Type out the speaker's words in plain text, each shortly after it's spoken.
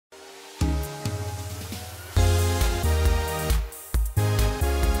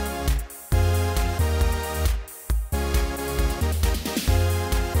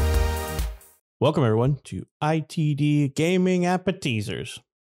Welcome, everyone, to ITD Gaming Appetizers.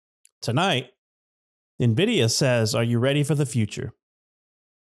 Tonight, Nvidia says, are you ready for the future?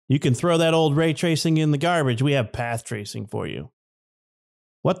 You can throw that old ray tracing in the garbage. We have path tracing for you.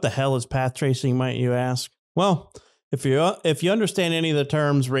 What the hell is path tracing, might you ask? Well, if you understand any of the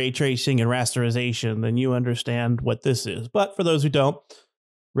terms ray tracing and rasterization, then you understand what this is. But for those who don't,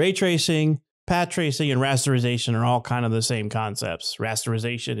 ray tracing, path tracing, and rasterization are all kind of the same concepts.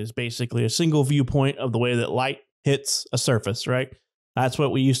 Rasterization is basically a single viewpoint of the way that light hits a surface, right? That's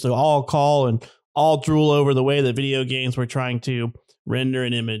what we used to all call and all drool over the way that video games were trying to render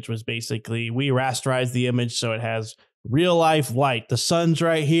an image, was basically we rasterize the image so it has real life light. The sun's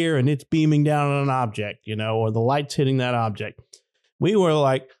right here and it's beaming down on an object, or the light's hitting that object. We were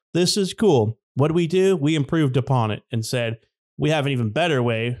like, this is cool. What do? We improved upon it and said, we have an even better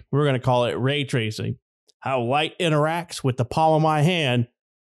way. We're going to call it ray tracing. How light interacts with the palm of my hand.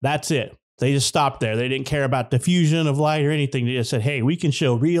 That's it. They just stopped there. They didn't care about diffusion of light or anything. They just said, hey, we can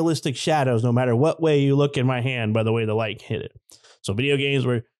show realistic shadows no matter what way you look in my hand by the way the light hit it. So video games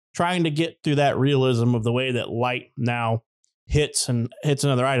were trying to get through that realism of the way that light now hits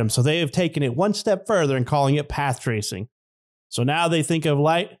another item. So they have taken it one step further and calling it path tracing. So now they think of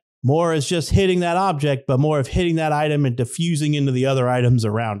light more as just hitting that object, but more of hitting that item and diffusing into the other items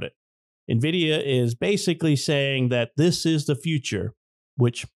around it. Nvidia is basically saying that this is the future,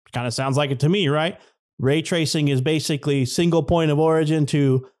 which kind of sounds like it to me, right? Ray tracing is basically single point of origin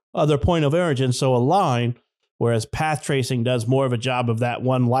to other point of origin, so a line, whereas path tracing does more of a job of that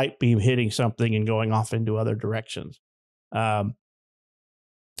one light beam hitting something and going off into other directions. So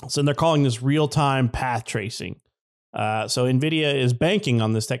they're calling this real-time path tracing. So Nvidia is banking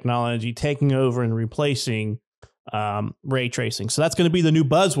on this technology, taking over and replacing ray tracing. So that's going to be the new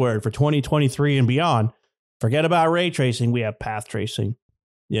buzzword for 2023 and beyond. Forget about ray tracing. We have path tracing.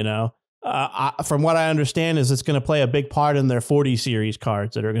 From what I understand is it's going to play a big part in their 40 series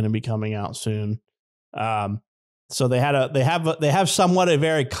cards that are going to be coming out soon. So they have somewhat a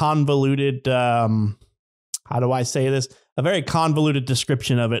very convoluted, how do I say this? A very convoluted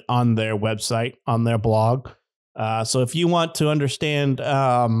description of it on their website, on their blog. So if you want to understand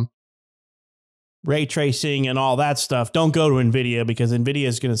ray tracing and all that stuff, don't go to Nvidia, because Nvidia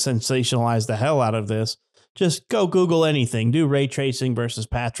is going to sensationalize the hell out of this. Just go Google anything. Do ray tracing versus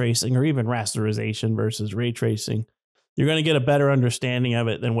path tracing, or even rasterization versus ray tracing. You're going to get a better understanding of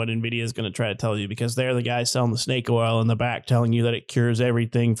it than what Nvidia is going to try to tell you, because they're the guys selling the snake oil in the back, telling you that it cures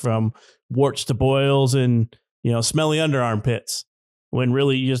everything from warts to boils and, smelly underarm pits, when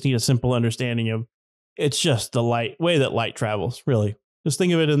really you just need a simple understanding of it's just the way that light travels, really. Just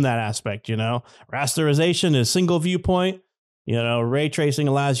think of it in that aspect, Rasterization is single viewpoint. Ray tracing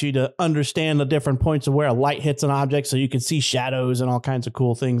allows you to understand the different points of where a light hits an object so you can see shadows and all kinds of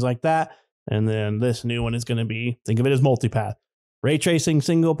cool things like that. And then this new one is going to be, think of it as multipath. Ray tracing,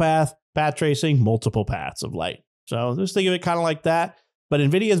 single path tracing, multiple paths of light. So just think of it kind of like that. But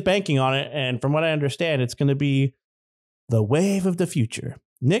Nvidia is banking on it. And from what I understand, it's going to be the wave of the future.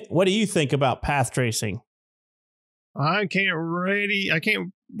 Nick, what do you think about path tracing? I can't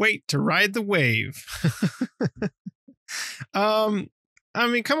wait to ride the wave. Come on,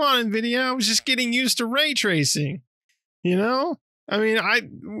 Nvidia. I was just getting used to ray tracing. We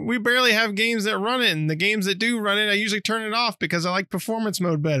barely have games that run it, and the games that do run it, I usually turn it off because I like performance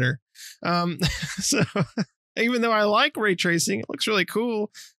mode better. So even though I like ray tracing, it looks really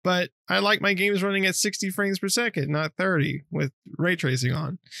cool, but I like my games running at 60 frames per second, not 30 with ray tracing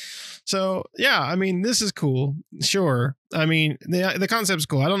on. So yeah, this is cool. Sure. The concept's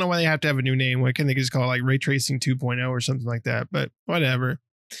cool. I don't know why they have to have a new name. Why can't they just call it like ray tracing 2.0 or something like that? But whatever.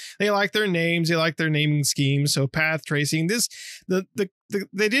 They like their names. They like their naming scheme. So path tracing.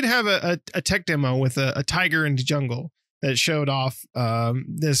 They did have a tech demo with a tiger in the jungle that showed off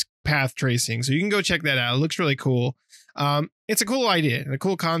this path tracing. So you can go check that out. It looks really cool. It's a cool idea and a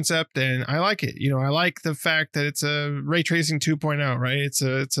cool concept, and I like it. I like the fact that it's a ray tracing 2.0, right? It's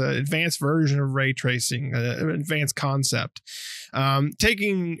an advanced version of ray tracing, an advanced concept.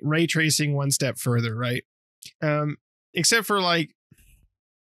 Taking ray tracing one step further, right? Except for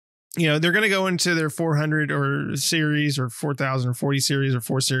they're going to go into their 400 or series or 4000 or 40 series or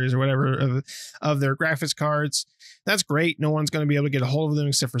 4 series or whatever of their graphics cards. That's great. No one's going to be able to get a hold of them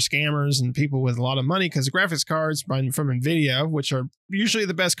except for scammers and people with a lot of money, because the graphics cards from Nvidia, which are usually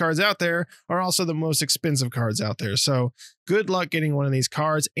the best cards out there, are also the most expensive cards out there. So good luck getting one of these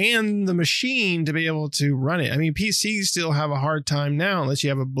cards and the machine to be able to run it. PCs still have a hard time now, unless you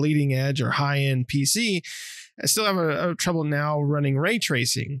have a bleeding edge or high-end PC. I still have a trouble now running ray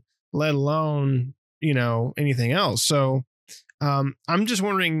tracing, let alone, anything else. So I'm just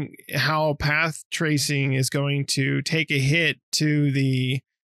wondering how path tracing is going to take a hit to the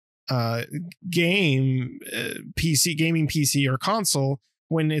gaming PC or console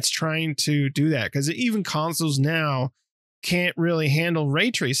when it's trying to do that, because even consoles now can't really handle ray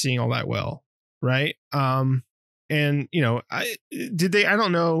tracing all that well, right? And I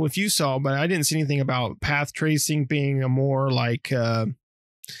don't know if you saw, but I didn't see anything about path tracing being a more like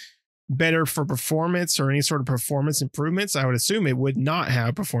better for performance or any sort of performance improvements. I would assume it would not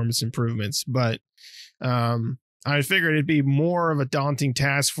have performance improvements, but I figured it'd be more of a daunting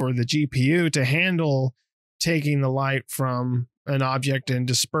task for the GPU to handle taking the light from an object and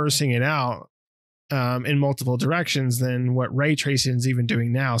dispersing it out in multiple directions than what ray tracing is even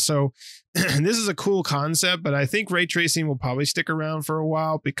doing now. So this is a cool concept, but I think ray tracing will probably stick around for a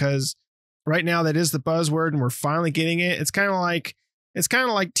while, because right now that is the buzzword and we're finally getting it. It's kind of like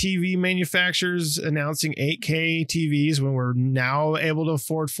TV manufacturers announcing 8K TVs when we're now able to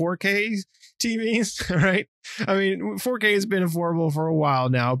afford 4K TVs, right? I mean, 4K has been affordable for a while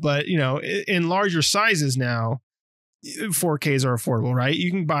now, but in larger sizes now, 4Ks are affordable, right? You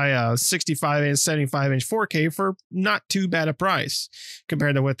can buy a 65 inch, 75 inch 4K for not too bad a price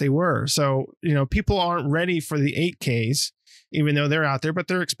compared to what they were. So, people aren't ready for the 8Ks, even though they're out there, but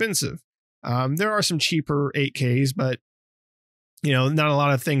they're expensive. There are some cheaper 8Ks, but not a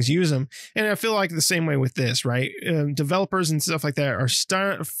lot of things use them. And I feel like the same way with this, right? Developers and stuff like that are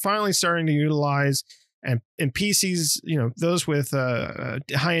finally starting to utilize, and PCs, those with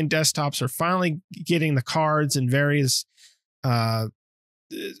high-end desktops are finally getting the cards and various chipsets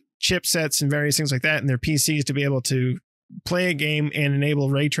and various things like that in their PCs to be able to play a game and enable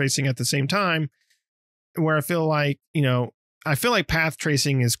ray tracing at the same time, where I feel like path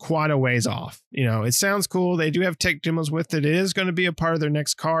tracing is quite a ways off. It sounds cool. They do have tech demos with it. It is going to be a part of their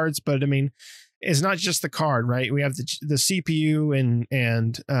next cards, but I mean, it's not just the card, right? We have the CPU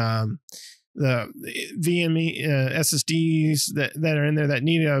and the VME SSDs that are in there that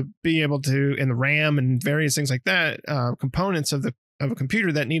need to be able to, and the RAM and various things like that, components of a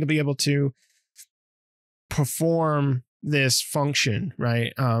computer that need to be able to perform this function,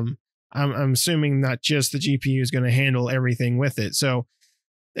 right? I'm assuming not just the GPU is going to handle everything with it. So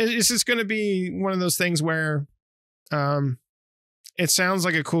it's just going to be one of those things where it sounds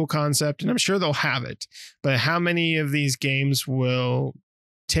like a cool concept, and I'm sure they'll have it. But how many of these games will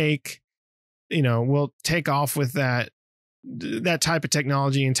take off with that type of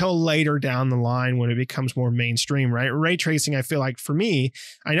technology until later down the line when it becomes more mainstream, right? Ray tracing, I feel like, for me,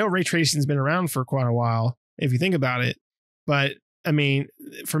 I know ray tracing has been around for quite a while, if you think about it. But I mean,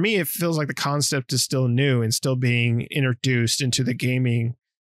 for me, it feels like the concept is still new and still being introduced into the gaming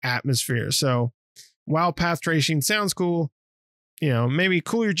atmosphere. So while path tracing sounds cool, maybe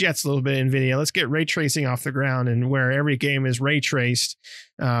cool your jets a little bit, Nvidia. Let's get ray tracing off the ground, and where every game is ray traced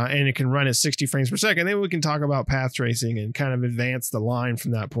and it can run at 60 frames per second. Then we can talk about path tracing and kind of advance the line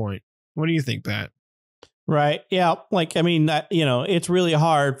from that point. What do you think, Pat? Right. Yeah. Like, I mean, it's really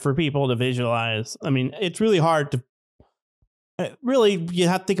hard for people to visualize. I mean, it's really hard to you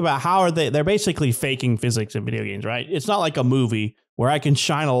have to think about how are they're basically faking physics in video games, right? It's not like a movie where I can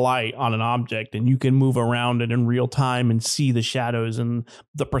shine a light on an object and you can move around it in real time and see the shadows and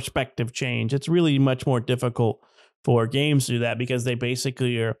the perspective change. It's really much more difficult for games to do that, because they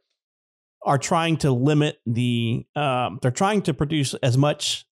basically are trying to limit they're trying to produce as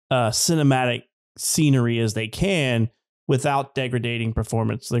much cinematic scenery as they can without degrading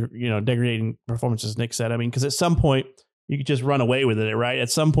performance. Degrading performance, as Nick said. I mean, because at some point you could just run away with it, right? At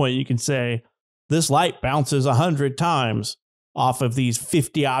some point you can say, this light bounces 100 times off of these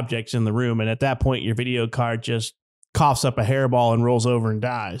 50 objects in the room. And at that point, your video card just coughs up a hairball and rolls over and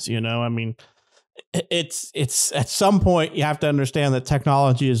dies. I mean, it's at some point you have to understand that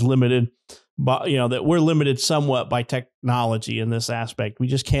technology is limited, but that we're limited somewhat by technology in this aspect. We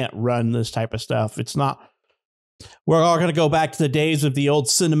just can't run this type of stuff. It's not, we're all going to go back to the days of the old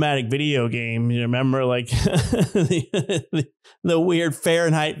cinematic video game. You remember, like the weird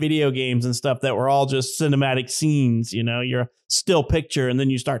Fahrenheit video games and stuff that were all just cinematic scenes. You're a still picture and then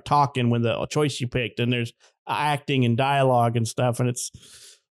you start talking with the choice you picked, and there's acting and dialogue and stuff.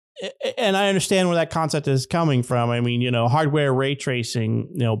 And I understand where that concept is coming from. I mean, hardware ray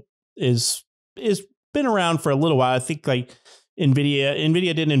tracing, is been around for a little while. I think like Nvidia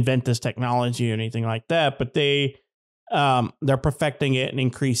didn't invent this technology or anything like that, but they're perfecting it and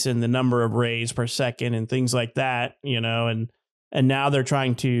increasing the number of rays per second and things like that, and And now they're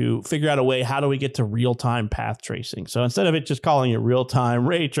trying to figure out a way, how do we get to real-time path tracing? So instead of it just calling it real-time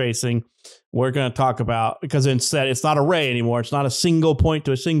ray tracing, we're going to talk about, because instead it's not a ray anymore. It's not a single point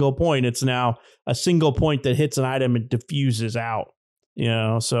to a single point. It's now a single point that hits an item and diffuses out,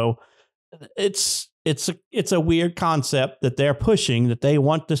 so it's a weird concept that they're pushing, that they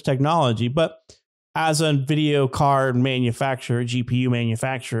want this technology. But as a video card manufacturer, GPU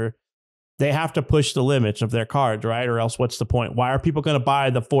manufacturer, they have to push the limits of their cards, right? Or else what's the point? Why are people going to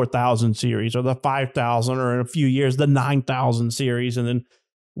buy the 4000 series or the 5000 or in a few years, the 9000 series? And then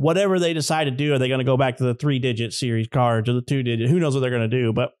whatever they decide to do, are they going to go back to the 3-digit series cards or the 2-digit? Who knows what they're going to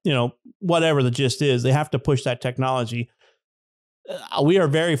do? But, whatever the gist is, they have to push that technology. We are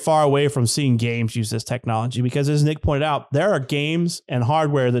very far away from seeing games use this technology because, as Nick pointed out, there are games and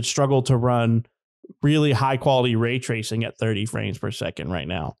hardware that struggle to run really high quality ray tracing at 30 frames per second right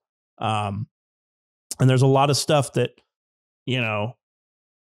now. And there's a lot of stuff that,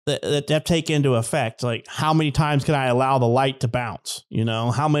 that take into effect, like how many times can I allow the light to bounce?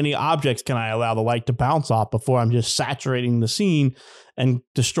 How many objects can I allow the light to bounce off before I'm just saturating the scene and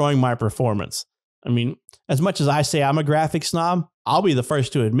destroying my performance? I mean, as much as I say I'm a graphics snob, I'll be the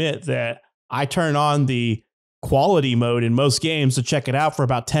first to admit that I turn on the quality mode in most games to check it out for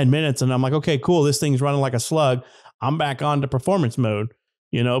about 10 minutes. And I'm like, okay, cool. This thing's running like a slug. I'm back on to performance mode.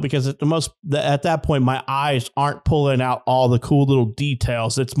 Because at that point, my eyes aren't pulling out all the cool little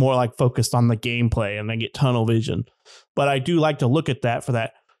details. It's more like focused on the gameplay and I get tunnel vision. But I do like to look at that for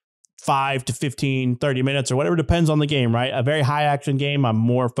that 5 to 15, 30 minutes or whatever, depends on the game, right? A very high action game, I'm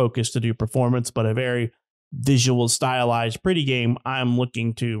more focused to do performance, but a very visual stylized pretty game, I'm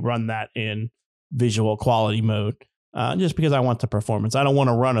looking to run that in visual quality mode. Just because I want the performance. I don't want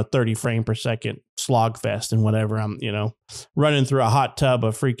to run a 30 frame per second slog fest and whatever. I'm, running through a hot tub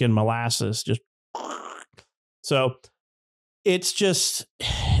of freaking molasses. So it's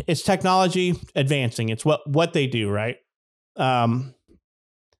technology advancing. It's what they do, right? The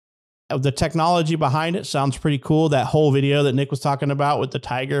technology behind it sounds pretty cool. That whole video that Nick was talking about with the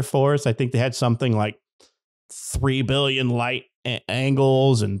tiger forest, I think they had something like 3 billion light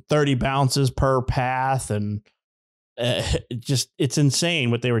angles and 30 bounces per path, and it's insane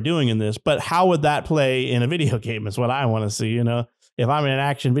what they were doing in this. But how would that play in a video game is what I want to see. If I'm in an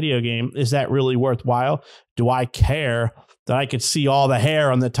action video game, is that really worthwhile? Do I care that I could see all the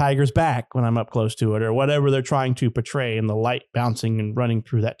hair on the tiger's back when I'm up close to it, or whatever they're trying to portray, and the light bouncing and running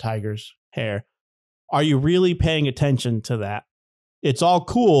through that tiger's hair? Are you really paying attention to that? It's all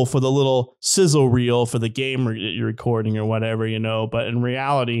cool for the little sizzle reel for the game you're recording or whatever, but in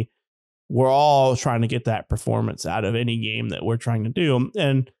reality, we're all trying to get that performance out of any game that we're trying to do.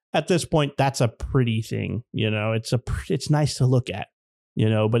 And at this point, that's a pretty thing. It's nice to look at,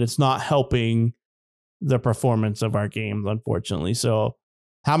 but it's not helping the performance of our games, unfortunately. So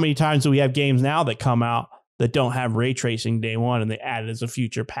how many times do we have games now that come out that don't have ray tracing day one and they add it as a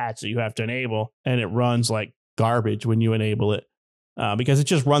future patch that you have to enable, and it runs like garbage when you enable it because it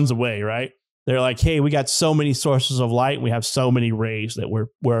just runs away, right? They're like, hey, we got so many sources of light. We have so many rays that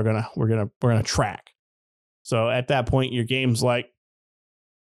we're gonna track. So at that point, your game's like,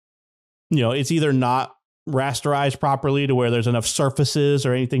 it's either not rasterized properly to where there's enough surfaces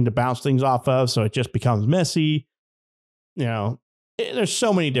or anything to bounce things off of. So it just becomes messy. There's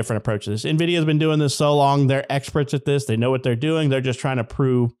so many different approaches. Nvidia's been doing this so long. They're experts at this. They know what they're doing. They're just trying to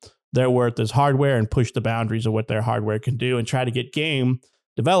prove their worth as hardware and push the boundaries of what their hardware can do and try to get game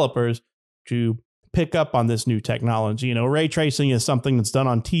developers to pick up on this new technology. Ray tracing is something that's done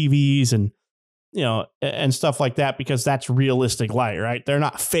on TVs and, and stuff like that, because that's realistic light, right? They're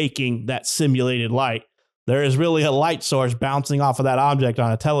not faking that simulated light. There is really a light source bouncing off of that object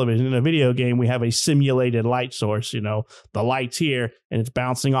on a television. In a video game, we have a simulated light source. The light's here and it's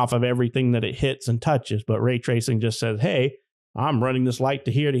bouncing off of everything that it hits and touches. But ray tracing just says, hey, I'm running this light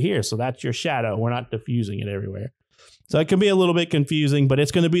to here. So that's your shadow. We're not diffusing it everywhere. So it can be a little bit confusing, but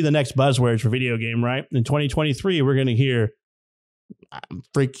it's going to be the next buzzwords for video game, right? In 2023, we're going to hear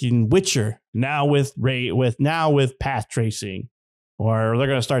freaking Witcher now with path tracing, or they're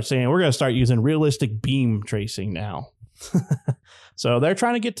going to start saying we're going to start using realistic beam tracing now. So they're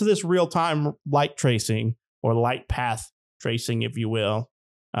trying to get to this real-time light tracing or light path tracing, if you will.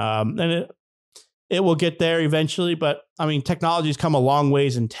 And it will get there eventually, but I mean, technology's come a long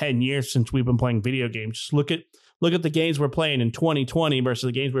ways in 10 years since we've been playing video games. Just look at the games we're playing in 2020 versus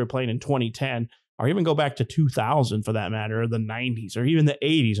the games we were playing in 2010, or even go back to 2000 for that matter, or the 90s, or even the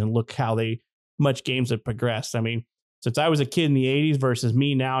 80s, and look how much games have progressed. I mean, since I was a kid in the 80s versus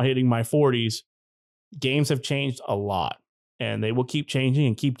me now hitting my 40s, games have changed a lot, and they will keep changing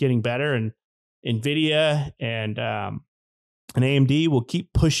and keep getting better. And Nvidia and And AMD will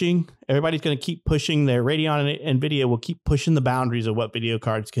keep pushing. Everybody's going to keep pushing. Their Radeon and Nvidia will keep pushing the boundaries of what video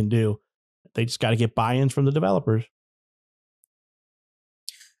cards can do. They just got to get buy-ins from the developers.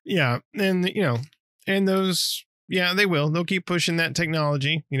 Yeah. And, and those, yeah, they will. They'll keep pushing that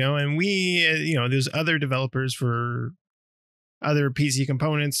technology, and we, there's other developers for other PC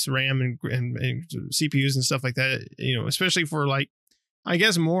components, RAM and CPUs and stuff like that, especially for like, I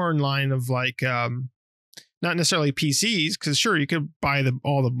guess more in line of like, not necessarily PCs, because sure, you could buy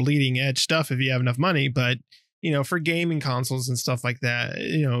all the bleeding edge stuff if you have enough money, but for gaming consoles and stuff like that,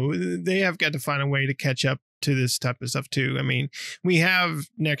 they have got to find a way to catch up to this type of stuff too. I mean, we have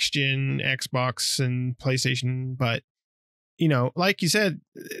next gen Xbox and PlayStation, but like you said,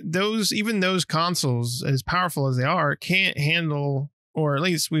 even those consoles, as powerful as they are, can't handle, or at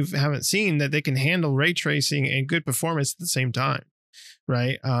least we haven't seen that they can handle ray tracing and good performance at the same time.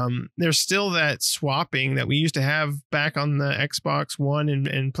 Right. There's still that swapping that we used to have back on the Xbox One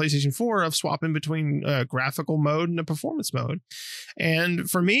and PlayStation 4 of swapping between graphical mode and a performance mode. And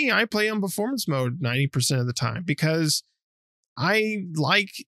for me, I play on performance mode 90% of the time because I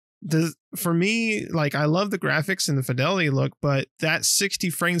like for me, like I love the graphics and the fidelity look, but that 60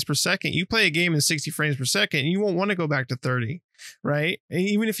 frames per second, you play a game in 60 frames per second, you won't want to go back to 30. Right. And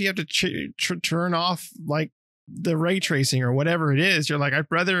even if you have to turn off like the ray tracing or whatever it is, you're like, I'd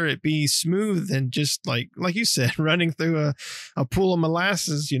rather it be smooth than just like you said, running through a pool of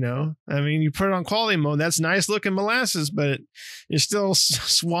molasses. I mean, you put it on quality mode, that's nice looking molasses, but you're still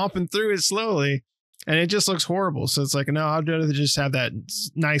swamping through it slowly and it just looks horrible. So it's like, no, I'd rather just have that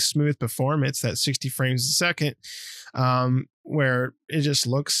nice smooth performance, that 60 frames a second, where it just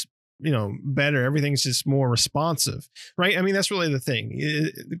looks better. Everything's just more responsive, right? I mean, that's really the thing.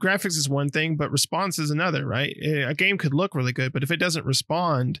 The graphics is one thing, but response is another, right? A game could look really good, but if it doesn't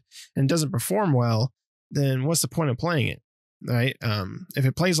respond and doesn't perform well, then what's the point of playing it, right? If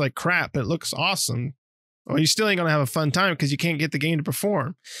it plays like crap, but it looks awesome, well, you still ain't gonna have a fun time because you can't get the game to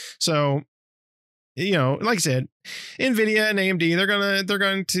perform. So, like I said, Nvidia and AMD, they're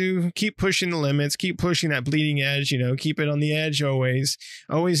going to keep pushing the limits, keep pushing that bleeding edge, keep it on the edge always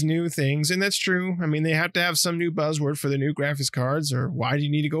new things. And that's true. I mean, they have to have some new buzzword for the new graphics cards, or why do you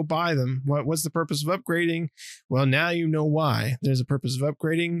need to go buy them? What's the purpose of upgrading? Well, now you know why. There's a purpose of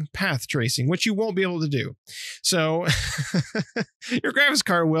upgrading: path tracing, which you won't be able to do. So your graphics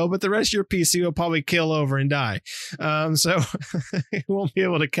card will, but the rest of your PC will probably kill over and die. So it won't be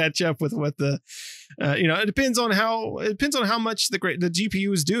able to catch up with what it depends on how much the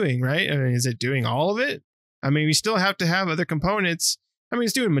GPU is doing, right? I mean, is it doing all of it? I mean, we still have to have other components. I mean,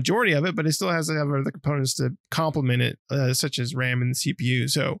 it's doing a majority of it, but it still has to have other components to complement it, such as RAM and the CPU.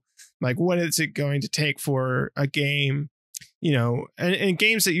 So, like, what is it going to take for a game? And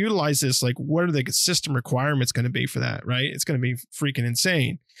games that utilize this, like, what are the system requirements going to be for that? Right? It's going to be freaking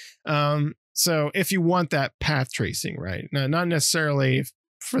insane. So, if you want that path tracing, right? Now, not necessarily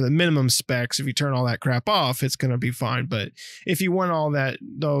for the minimum specs, if you turn all that crap off, it's going to be fine. But if you want all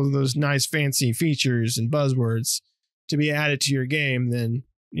those nice fancy features and buzzwords to be added to your game, then,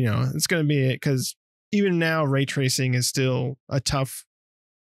 it's going to be it. Because even now, ray tracing is still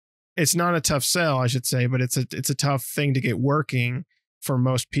it's not a tough sell, I should say, but it's a tough thing to get working for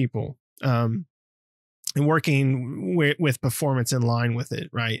most people. And working with performance in line with it,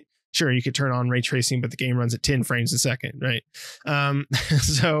 right? Sure, you could turn on ray tracing, but the game runs at 10 frames a second, right?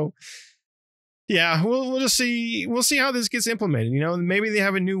 So, yeah, we'll just see. We'll see how this gets implemented. Maybe they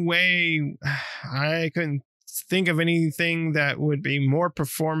have a new way. I couldn't think of anything that would be more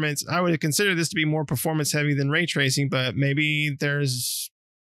performance. I would consider this to be more performance heavy than ray tracing, but maybe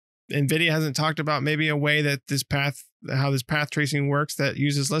Nvidia hasn't talked about maybe a way that how this path tracing works that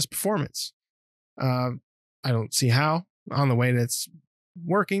uses less performance. I don't see how on the way that's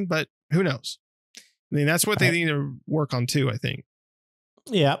working, but who knows? I mean, that's what they need to work on too, I think.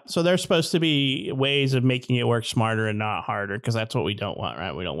 Yeah. So there's supposed to be ways of making it work smarter and not harder, because that's what we don't want,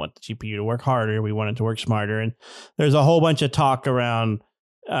 right? We don't want the GPU to work harder. We want it to work smarter. And there's a whole bunch of talk around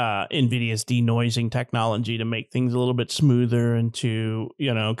NVIDIA's denoising technology to make things a little bit smoother and to,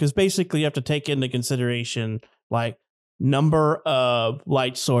 because basically you have to take into consideration like number of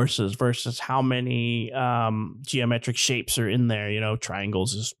light sources versus how many geometric shapes are in there.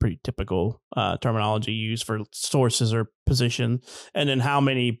 Triangles is pretty typical terminology used for sources or position. And then how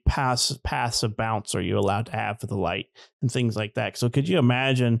many paths of bounce are you allowed to have for the light and things like that. So could you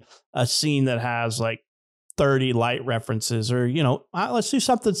imagine a scene that has like 30 light references, or, let's do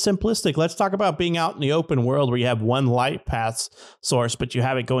something simplistic. Let's talk about being out in the open world where you have one light path source, but you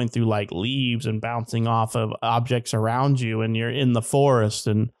have it going through like leaves and bouncing off of objects around you, and you're in the forest,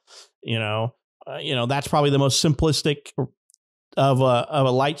 and, that's probably the most simplistic of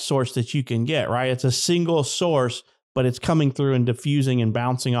a light source that you can get, right? It's a single source, but it's coming through and diffusing and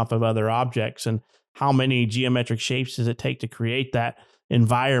bouncing off of other objects. And how many geometric shapes does it take to create that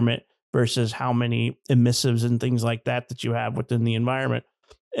environment versus how many emissives and things like that you have within the environment?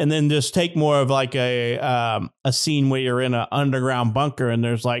 And then just take more of like a scene where you're in an underground bunker and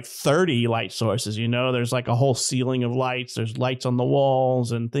there's like 30 light sources, you know, there's like a whole ceiling of lights, there's lights on the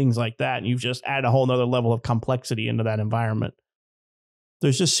walls and things like that. And you've just added a whole nother level of complexity into that environment.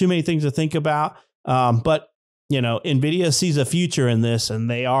 There's just too many things to think about. But, you know, Nvidia sees a future in this, and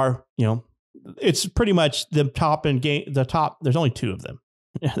they are, you know, it's pretty much the top in game. The top, there's only two of them.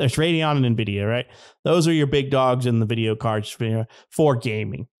 There's Radeon and Nvidia, right? Those are your big dogs in the video cards for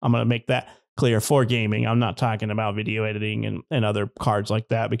gaming. I'm going to make that clear, for gaming. I'm not talking about video editing and other cards like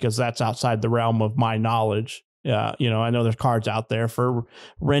that, because that's outside the realm of my knowledge. You know, I know there's cards out there for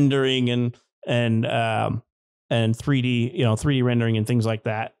rendering and 3D, you know, 3D rendering and things like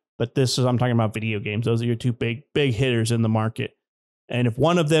that. But I'm talking about video games. Those are your two big hitters in the market. And if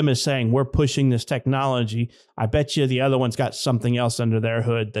one of them is saying we're pushing this technology, I bet you the other one's got something else under their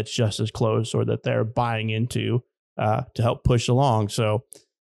hood that's just as close, or that they're buying into to help push along. So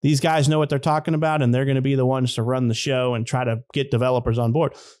these guys know what they're talking about, and they're going to be the ones to run the show and try to get developers on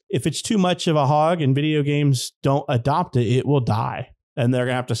board. If it's too much of a hog and video games don't adopt it, it will die. And they're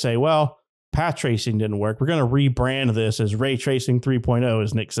going to have to say, well, path tracing didn't work. We're going to rebrand this as ray tracing 3.0,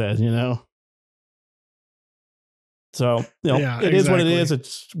 as Nick says, you know? So, you know, yeah, it is what it is.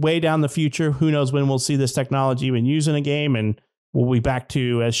 It's way down the future. Who knows when we'll see this technology even used in a game, and we'll be back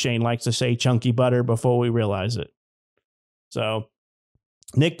to, as Shane likes to say, chunky butter before we realize it. So,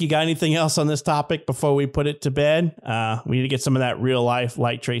 Nick, you got anything else on this topic before we put it to bed? We need to get some of that real life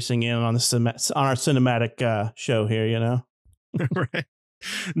light tracing in on our cinematic show here, you know? Right.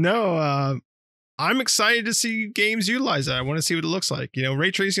 No, I'm excited to see games utilize that. I want to see what it looks like. You know,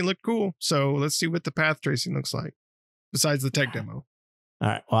 ray tracing looked cool. So let's see what the path tracing looks like, besides the tech demo. All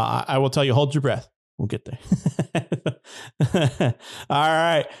right. Well, I will tell you, hold your breath. We'll get there. All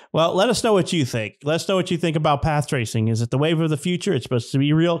right. Well, let us know what you think. Let us know what you think about path tracing. Is it the wave of the future? It's supposed to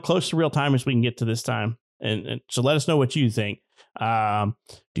be close to real time as we can get to this time. And so let us know what you think. Do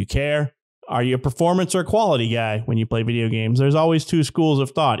you care? Are you a performance or a quality guy when you play video games? There's always two schools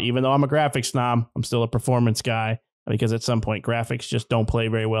of thought. Even though I'm a graphics snob, I'm still a performance guy, because at some point graphics just don't play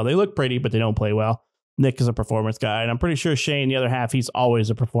very well. They look pretty, but they don't play well. Nick is a performance guy, and I'm pretty sure Shane, the other half, he's always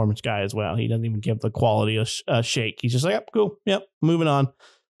a performance guy as well. He doesn't even give the quality a shake. He's just like, yep, cool. Yep, moving on.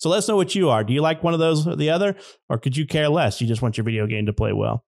 So let us know what you are. Do you like one of those or the other, or could you care less? You just want your video game to play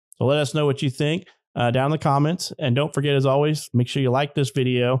well. So let us know what you think down in the comments. And don't forget, as always, make sure you like this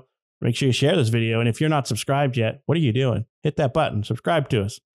video. Make sure you share this video. And if you're not subscribed yet, what are you doing? Hit that button. Subscribe to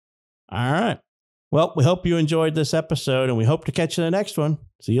us. All right. Well, we hope you enjoyed this episode, and we hope to catch you in the next one.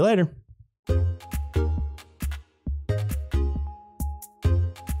 See you later.